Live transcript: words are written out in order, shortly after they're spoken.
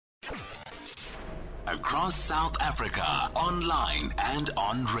Across South Africa, online and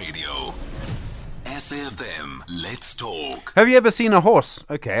on radio. SAFM, let's talk. Have you ever seen a horse?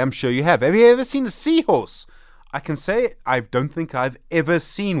 Okay, I'm sure you have. Have you ever seen a seahorse? I can say I don't think I've ever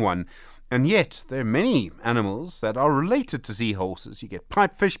seen one. And yet, there are many animals that are related to seahorses. You get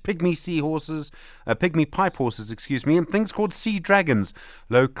pipefish, pygmy seahorses, pygmy pipehorses, and things called sea dragons.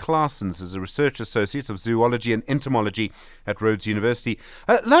 Louw Claassens is a research associate of Zoology and Entomology at Rhodes University.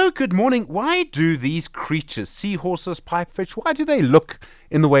 Louw, good morning. Why do these creatures, seahorses, pipefish, why do they look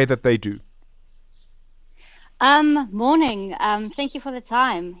in the way that they do? Morning. Thank you for the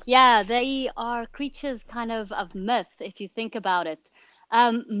time. Yeah, they are creatures kind of myth, if you think about it.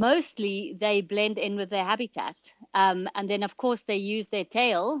 Mostly they blend in with their habitat. And then, of course, they use their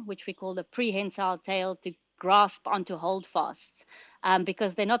tail, which we call the prehensile tail, to grasp onto holdfasts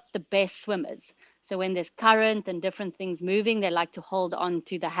because they're not the best swimmers. So when there's current and different things moving, they like to hold on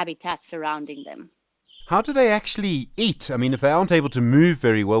to the habitat surrounding them. How do they actually eat? I mean, if they aren't able to move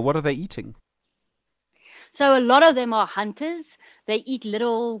very well, what are they eating? So a lot of them are hunters. They eat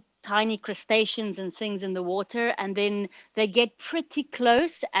little tiny crustaceans and things in the water, and then they get pretty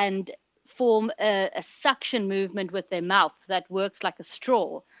close and form a suction movement with their mouth that works like a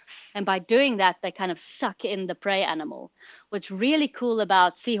straw. And by doing that, they kind of suck in the prey animal. What's really cool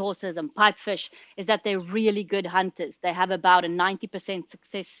about seahorses and pipefish is that they're really good hunters. They have about a 90%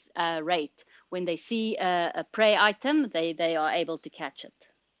 success rate. When they see a prey item, they are able to catch it.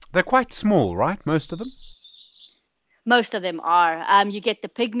 They're quite small, right? Most of them? Most of them are. You get the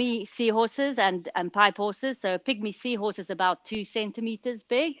pygmy seahorses and pipe horses. So a pygmy seahorse is about 2 centimeters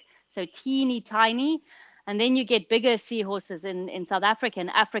big, so teeny tiny. And then you get bigger seahorses in South Africa. In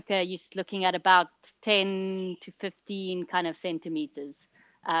Africa, you're looking at about 10 to 15 kind of centimeters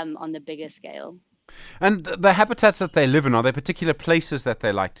on the bigger scale. And the habitats that they live in, are there particular places that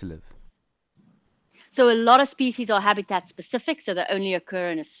they like to live? So a lot of species are habitat specific, so they only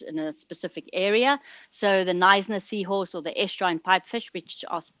occur in a specific area. So the Knysna seahorse or the estuarine pipefish, which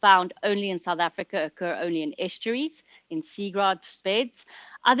are found only in South Africa, occur only in estuaries, in seagrass beds.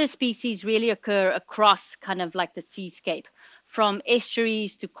 Other species really occur across kind of like the seascape, from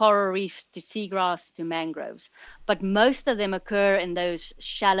estuaries to coral reefs to seagrass to mangroves. But most of them occur in those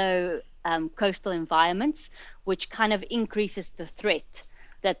shallow coastal environments, which kind of increases the threat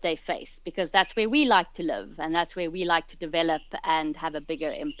that they face, because that's where we like to live and that's where we like to develop and have a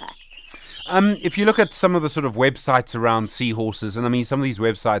bigger impact. If you look at some of the sort of websites around seahorses, and I mean some of these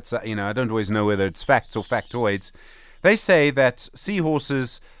websites, I don't always know whether it's facts or factoids, they say that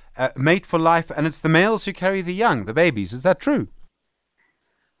seahorses mate for life and it's the males who carry the young, the babies. Is that true?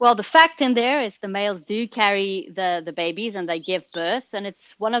 Well, the fact in there is the males do carry the babies and they give birth, and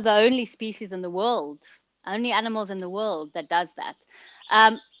it's one of the only species in the world, only animals in the world that does that.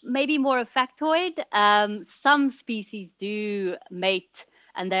 Maybe more a factoid. Some species do mate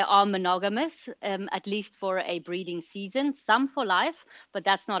and they are monogamous, at least for a breeding season, some for life, but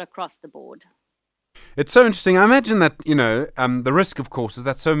that's not across the board. It's so interesting. I imagine that, the risk, of course, is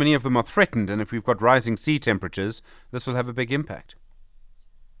that so many of them are threatened. And if we've got rising sea temperatures, this will have a big impact.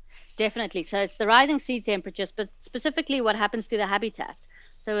 Definitely. So it's the rising sea temperatures, but specifically what happens to the habitat.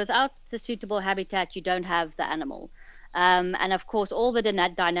 So without the suitable habitat, you don't have the animal. And of course, all the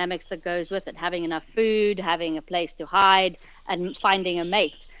dynamics that goes with it, having enough food, having a place to hide, and finding a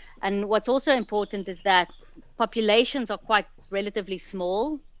mate. And what's also important is that populations are quite relatively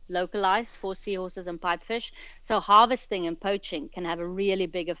small, localized for seahorses and pipefish. So harvesting and poaching can have a really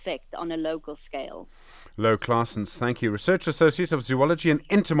big effect on a local scale. Louw Claassens, thank you. Research Associate of Zoology and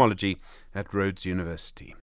Entomology at Rhodes University.